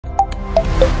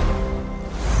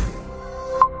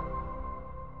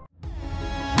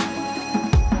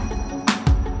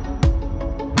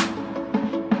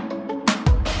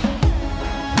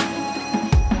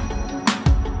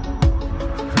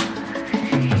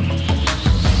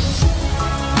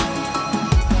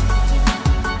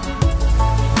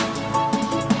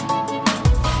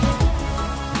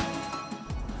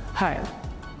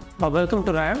Welcome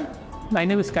to RIOD. My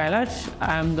name is Kailash.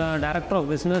 I am the Director of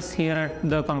Business here at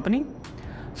the company.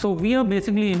 So we are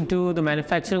basically into the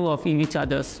manufacturing of EV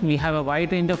chargers. We have a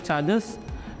wide range of chargers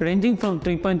ranging from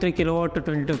 3.3 kilowatt to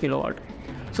 22 kilowatt.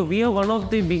 So we are one of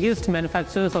the biggest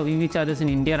manufacturers of EV chargers in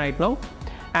India right now,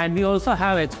 and we also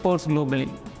have exports globally.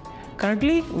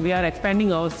 Currently, we are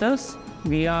expanding ourselves.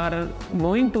 We are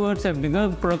moving towards a bigger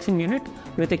production unit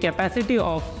with a capacity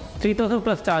of 3,000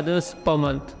 plus chargers per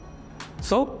month.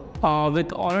 So,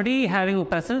 with already having a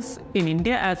presence in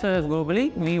India as well as globally,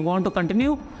 we want to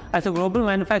continue as a global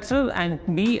manufacturer and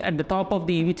be at the top of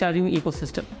the EV charging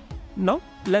ecosystem. Now,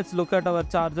 let's look at our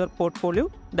charger portfolio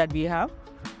that we have.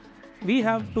 We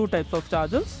have two types of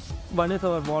chargers. One is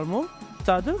our wall mount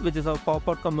charger, which is our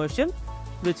pop-out commercial,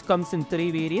 which comes in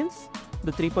three variants: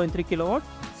 the 3.3 kilowatt,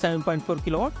 7.4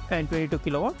 kilowatt and 22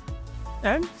 kilowatt.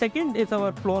 And second is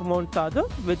our floor mount charger,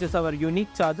 which is our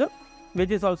unique charger,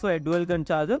 which is also a dual gun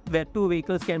charger where two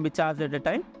vehicles can be charged at a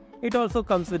time. It also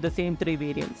comes with the same three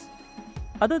variants.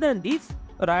 Other than these,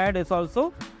 RIOD is also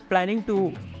planning to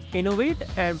innovate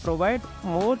and provide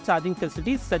more charging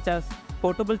facilities such as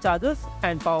portable chargers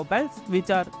and power banks,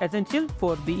 which are essential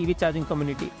for the EV charging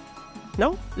community.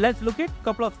 Now, let's look at a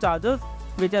couple of chargers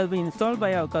which have been installed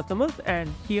by our customers and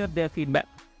hear their feedback.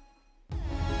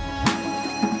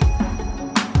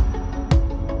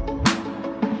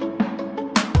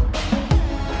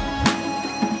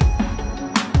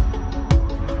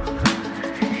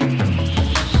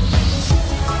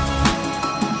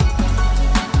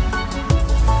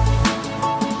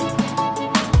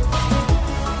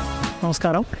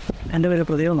 നമസ്കാരം, എൻ്റെ പേര്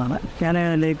പ്രദീപ് എന്നാണ്. ഞാൻ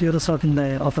ലേക്ക് view റിസോർട്ടിൻ്റെ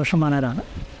operation മാനേജറാണ്.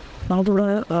 നമുക്കിവിടെ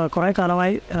കുറേ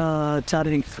കാലമായി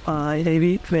ചാർജിങ് EV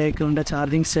വെഹിക്കിളിൻ്റെ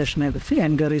ചാർജിങ് സ്റ്റേഷനെ പറ്റി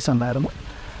എൻക്വയറീസ് ഉണ്ടായിരുന്നു.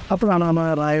 അപ്പോഴാണ് നമ്മൾ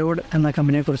റയോഡ് എന്ന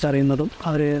കമ്പനിയെക്കുറിച്ച് അറിയുന്നതും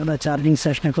അവരുടെ ചാർജിങ്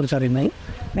സ്റ്റേഷനെക്കുറിച്ച് അറിയുന്നതും.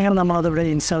 അങ്ങനെ നമ്മളതിവിടെ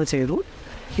ഇൻസ്റ്റാൾ ചെയ്തു.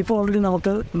 ഇപ്പോൾ ഓൾറെഡി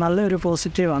നമുക്ക് നല്ലൊരു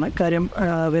പോസിറ്റീവാണ്. കാര്യം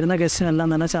വരുന്ന ഗസ്റ്റിനെല്ലാം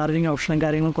തന്നെ ചാർജിങ് ഓപ്ഷനും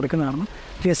കാര്യങ്ങളും കൊടുക്കുന്നതാണ്.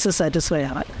 ഗസ്റ്റ് സാറ്റിസ്ഫൈ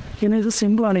ആണ്. പിന്നെ ഇത്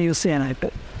സിമ്പിളാണ് യൂസ് ചെയ്യാനായിട്ട്.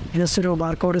 ജസ്റ്റ് ഒരു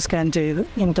ബാർകോഡ് സ്കാൻ ചെയ്ത്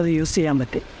നമുക്കത് യൂസ് ചെയ്യാൻ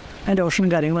പറ്റി. അതിൻ്റെ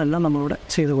ഓപ്ഷനും കാര്യങ്ങളെല്ലാം നമ്മളിവിടെ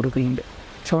ചെയ്ത് കൊടുക്കുന്നുണ്ട്.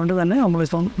 അതുകൊണ്ട് തന്നെ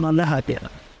നമ്മളിപ്പം നല്ല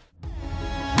ഹാപ്പിയാണ്.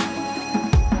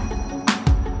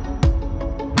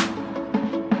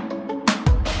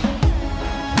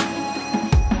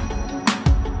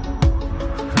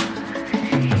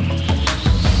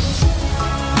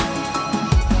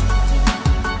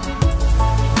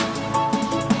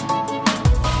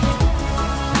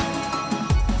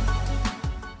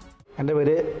 എൻ്റെ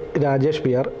പേര് രാജേഷ്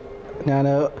PR. ഞാൻ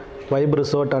വൈബ്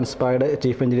റിസോർട്ട് ആൻഡ് സ്പായുടെ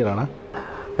ചീഫ് എഞ്ചിനീയറാണ്.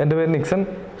 എൻ്റെ പേര് നിക്സൺ.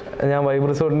 ഞാൻ വൈബ്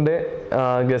റിസോർട്ടിൻ്റെ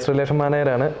ഗസ്റ്റ് റിലേഷൻ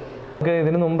മാനേജറാണ്. നമുക്ക്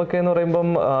ഇതിന് മുമ്പൊക്കെ എന്ന് പറയുമ്പം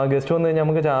ഗസ്റ്റ് വന്നു കഴിഞ്ഞാൽ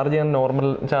നമുക്ക് ചാർജ് ചെയ്യാൻ നോർമൽ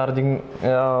ചാർജിങ്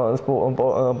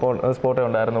സ്പോട്ടേ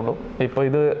ഉണ്ടായിരുന്നുള്ളൂ. ഇപ്പോൾ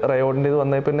ഇത് റയോഡിൻ്റെ ഇത്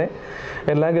വന്നേ പിന്നെ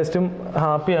എല്ലാ ഗസ്റ്റും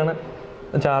ഹാപ്പിയാണ്.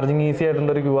 ചാർജിങ് ഈസി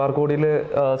ആയിട്ടുള്ള ഒരു QR കോഡിൽ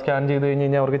സ്കാൻ ചെയ്ത് കഴിഞ്ഞ്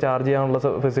കഴിഞ്ഞാൽ അവർക്ക് ചാർജ് ചെയ്യാനുള്ള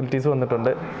ഫെസിലിറ്റീസ്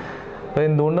വന്നിട്ടുണ്ട്. അപ്പോൾ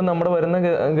എന്തുകൊണ്ടും നമ്മുടെ വരുന്ന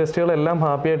ഗസ്റ്റുകളെല്ലാം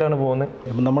ഹാപ്പി ആയിട്ടാണ് പോകുന്നത്.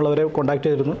 ഇപ്പം നമ്മളവരെ കോൺടാക്ട്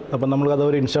ചെയ്തിരുന്നു. അപ്പം നമ്മളത്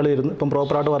അവർ ഇൻസ്റ്റാൾ ചെയ്തിരുന്നു. ഇപ്പം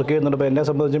പ്രോപ്പറായിട്ട് വർക്ക് ചെയ്യുന്നുണ്ട്. ഇപ്പോൾ എന്നെ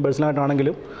സംബന്ധിച്ചും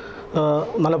പേഴ്സണലായിട്ടാണെങ്കിലും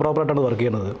നല്ല പ്രോപ്പറായിട്ടാണ് വർക്ക്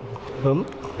ചെയ്യുന്നത്. അപ്പം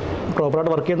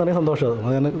പ്രോപ്പറായിട്ട് വർക്ക് ചെയ്യുന്നതിന് സന്തോഷമാണ്.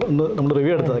 അത് ഞാൻ ഒന്ന് നമ്മൾ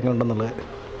റിവ്യൂ എടുത്തത് എങ്ങനെ ഉണ്ടെന്നുള്ളത്.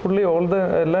 ഫുള്ളി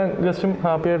എല്ലാ ഗസ്റ്റും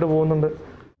ഹാപ്പി ആയിട്ട് പോകുന്നുണ്ട്.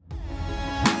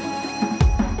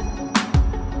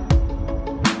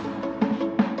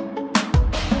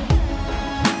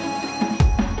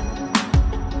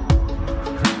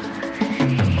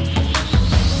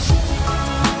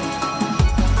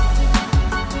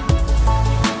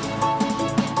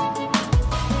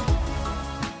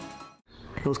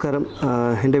 നമസ്കാരം,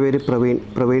 എൻ്റെ പേര്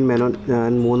പ്രവീൺ മേനോൻ.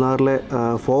 ഞാൻ മൂന്നാറിലെ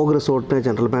ഫോഗ് റിസോർട്ടിൻ്റെ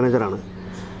ജനറൽ മാനേജറാണ്.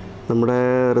 നമ്മുടെ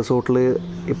റിസോർട്ടിൽ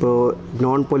ഇപ്പോൾ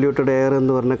നോൺ പൊല്യൂട്ടഡ് എയർ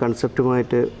എന്ന് പറഞ്ഞ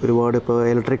കൺസെപ്റ്റുമായിട്ട് ഒരുപാട് ഇപ്പോൾ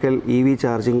electrical EV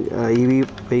charging EV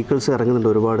vehicles ഇറങ്ങുന്നുണ്ട്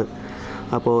ഒരുപാട്.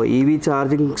 അപ്പോൾ EV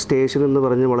ചാർജിങ് സ്റ്റേഷൻ എന്ന്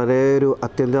പറഞ്ഞ് വളരെ ഒരു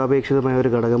അത്യന്താപേക്ഷിതമായ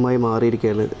ഒരു ഘടകമായി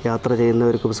മാറിയിരിക്കുകയാണ്. യാത്ര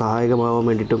ചെയ്യുന്നവർക്കും സഹായകമാവാൻ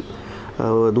വേണ്ടിയിട്ടും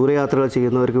ദൂരയാത്രകൾ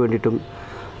ചെയ്യുന്നവർക്ക് വേണ്ടിയിട്ടും.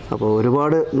 അപ്പോൾ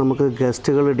ഒരുപാട് നമുക്ക്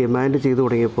ഗസ്റ്റുകൾ ഡിമാൻഡ് ചെയ്തു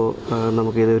തുടങ്ങിയപ്പോൾ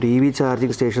നമുക്കിത് ഒരു EV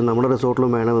ചാർജിങ് സ്റ്റേഷൻ നമ്മുടെ റിസോർട്ടിലും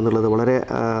വേണമെന്നുള്ളത് വളരെ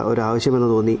ഒരു ആവശ്യമെന്ന്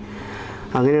തോന്നി.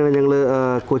 അങ്ങനെയാണ് ഞങ്ങൾ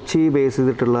കൊച്ചി ബേസ്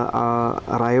ചെയ്തിട്ടുള്ള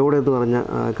റയോഡ് എന്ന് പറഞ്ഞ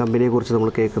കമ്പനിയെക്കുറിച്ച്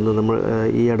നമ്മൾ കേൾക്കുന്നത്. നമ്മൾ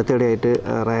ഈ അടുത്തിടെയായിട്ട്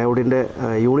റയോഡിൻ്റെ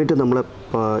യൂണിറ്റ് നമ്മൾ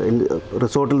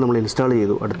റിസോർട്ടിൽ നമ്മൾ ഇൻസ്റ്റാൾ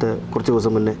ചെയ്തു അടുത്ത കുറച്ച്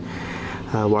ദിവസം മുന്നേ.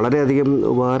 വളരെയധികം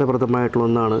ഉപകാരപ്രദമായിട്ടുള്ള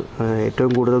ഒന്നാണ്.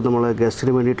 ഏറ്റവും കൂടുതൽ നമ്മൾ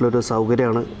ഗസ്റ്റിന് വേണ്ടിയിട്ടുള്ളൊരു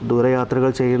സൗകര്യമാണ്. ദൂരയാത്രകൾ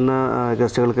ചെയ്യുന്ന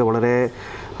ഗസ്റ്റുകൾക്ക് വളരെ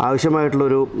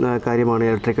ആവശ്യമായിട്ടുള്ളൊരു കാര്യമാണ്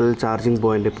ഇലക്ട്രിക്കൽ ചാർജിങ്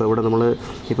പോയിൻ്റ്. ഇപ്പോൾ ഇവിടെ നമ്മൾ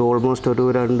ഓൾമോസ്റ്റ് ഒരു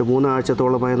 2-3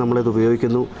 ആഴ്ചത്തോളമായി നമ്മളിത്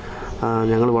ഉപയോഗിക്കുന്നു.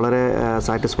 ഞങ്ങൾ വളരെ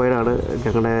സാറ്റിസ്ഫൈഡാണ്.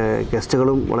 ഞങ്ങളുടെ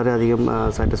ഗസ്റ്റുകളും വളരെയധികം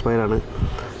സാറ്റിസ്ഫൈഡാണ്.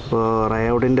 അപ്പോൾ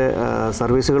റയോഡിൻ്റെ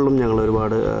സർവീസുകളിലും ഞങ്ങൾ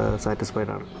ഒരുപാട്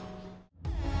സാറ്റിസ്ഫൈഡാണ്.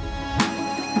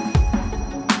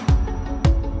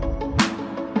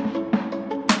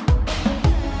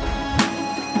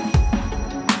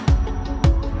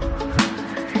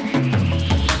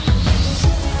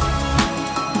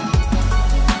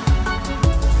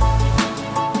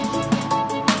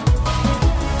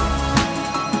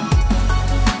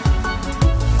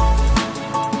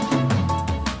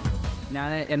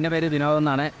 എൻ്റെ പേര് വിനോദ്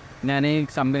എന്നാണ്. ഞാൻ ഈ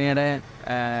കമ്പനിയുടെ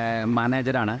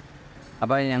മാനേജറാണ്.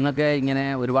 അപ്പോൾ ഞങ്ങൾക്ക് ഇങ്ങനെ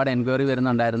ഒരുപാട് എൻക്വയറി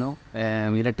വരുന്നുണ്ടായിരുന്നു.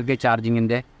 ഇലക്ട്രിക്കൽ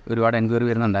ചാർജിങ്ങിൻ്റെ ഒരുപാട് എൻക്വയറി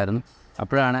വരുന്നുണ്ടായിരുന്നു.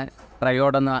 അപ്പോഴാണ്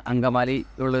RIOD എന്ന അങ്കമാലി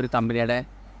ഉള്ളൊരു കമ്പനിയുടെ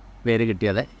പേര്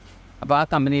കിട്ടിയത്. അപ്പോൾ ആ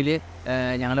കമ്പനിയിൽ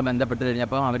ഞങ്ങൾ ബന്ധപ്പെട്ട്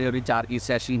കഴിഞ്ഞപ്പോൾ അവർ ഒരു ചാർജിങ്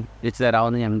സ്റ്റേഷൻ വെച്ച്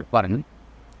തരാമെന്ന് ഞങ്ങൾ പറഞ്ഞു.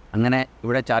 അങ്ങനെ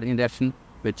ഇവിടെ ചാർജിങ് സ്റ്റേഷൻ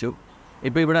വെച്ചു.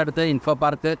 ഇപ്പോൾ ഇവിടെ അടുത്ത് ഇൻഫോ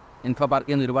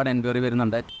പാർക്കിൽ നിന്ന് ഒരുപാട് എൻക്വയറി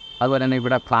വരുന്നുണ്ട്. അതുപോലെ തന്നെ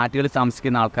ഇവിടെ ഫ്ലാറ്റുകളിൽ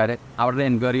താമസിക്കുന്ന ആൾക്കാർ അവരുടെ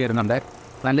എൻക്വയറി വരുന്നുണ്ട്.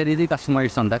 നല്ല രീതിയിൽ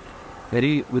കസ്റ്റമേഴ്സ് ഉണ്ട്.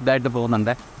 വെരി ഗുഡായിട്ട്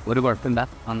പോകുന്നുണ്ട്. ഒരു കുഴപ്പമില്ല,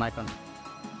 നന്നായിട്ടുണ്ട്.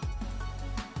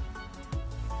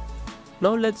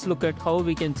 Now let's look at how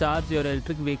we can charge your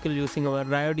electric vehicle using our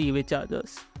RIOD EV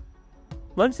chargers.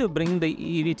 Once you bring the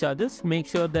EV chargers, make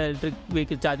sure the electric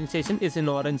vehicle charging station is in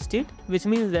orange state, which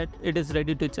means that it is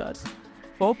ready to charge.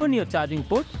 Open your charging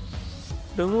port,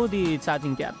 remove the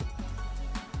charging cap.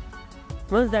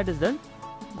 Once that is done,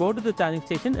 go to the charging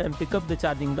station and pick up the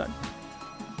charging gun.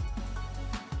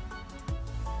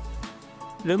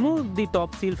 Remove the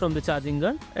top seal from the charging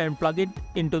gun and plug it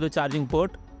into the charging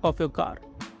port of your car.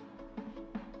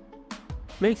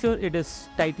 Make sure it is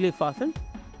tightly fastened.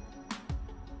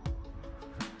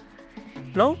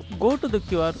 Now go to the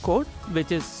QR code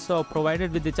which is provided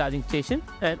with the charging station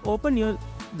and open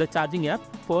the charging app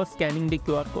for scanning the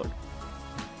QR code.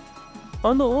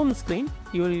 On the home screen,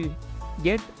 you will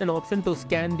get an option to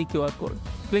scan the QR code.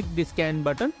 Click the scan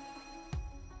button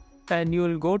and you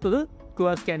will go to the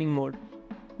QR scanning mode.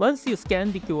 Once you scan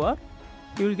the QR,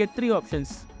 you will get 3 options: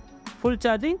 full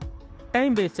charging,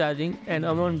 time-based charging and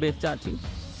amount-based charging.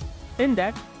 In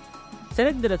that,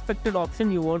 select the respected option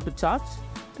you want to charge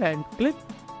and click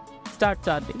start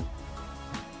charging.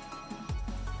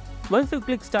 Once you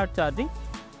click start charging,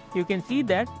 you can see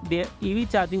that the EV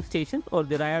charging station or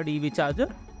the RIOD EV charger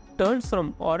turns from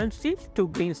orange stage to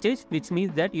green stage, which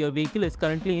means that your vehicle is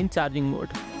currently in charging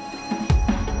mode.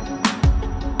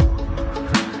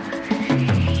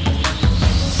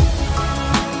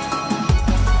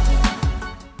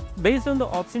 Based on the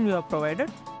option you have provided,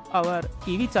 our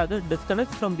EV charger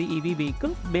disconnects from the EV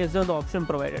vehicle based on the option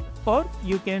provided, or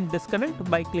you can disconnect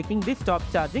by clicking the stop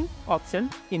charging option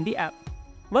in the app.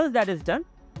 Once that is done,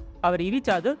 our EV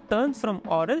charger turns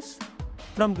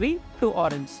from green to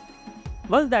orange.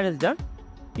 Once that is done,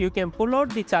 you can pull out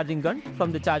the charging gun from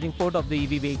the charging port of the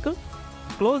EV vehicle,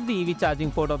 close the EV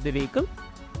charging port of the vehicle,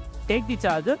 take the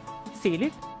charger, seal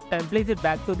it and place it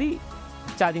back to the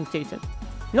charging station.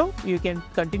 Now you can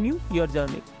continue your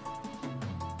journey.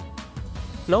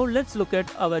 Now let's look at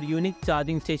our unique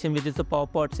charging station, which is the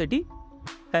PowerPod City,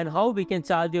 and how we can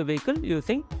charge your vehicle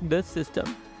using this system.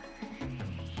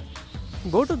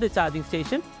 Go to the charging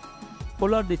station,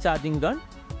 pull out the charging gun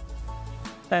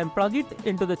and plug it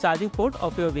into the charging port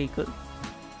of your vehicle.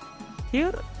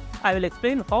 Here I will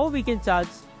explain how we can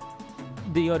charge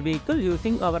your vehicle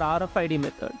using our RFID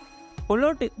method. Pull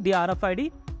out the RFID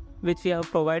which we have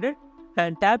provided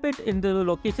and tap it in the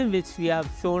location which we have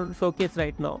showcased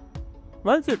right now.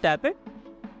 Once you tap it,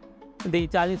 the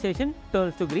charging station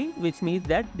turns to green, which means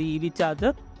that the EV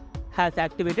charger has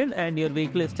activated and your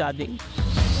vehicle is charging.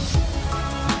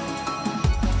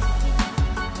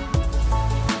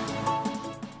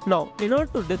 Now, in order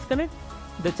to disconnect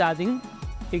the charging,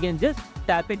 you can just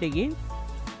tap it again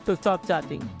to stop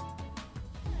charging.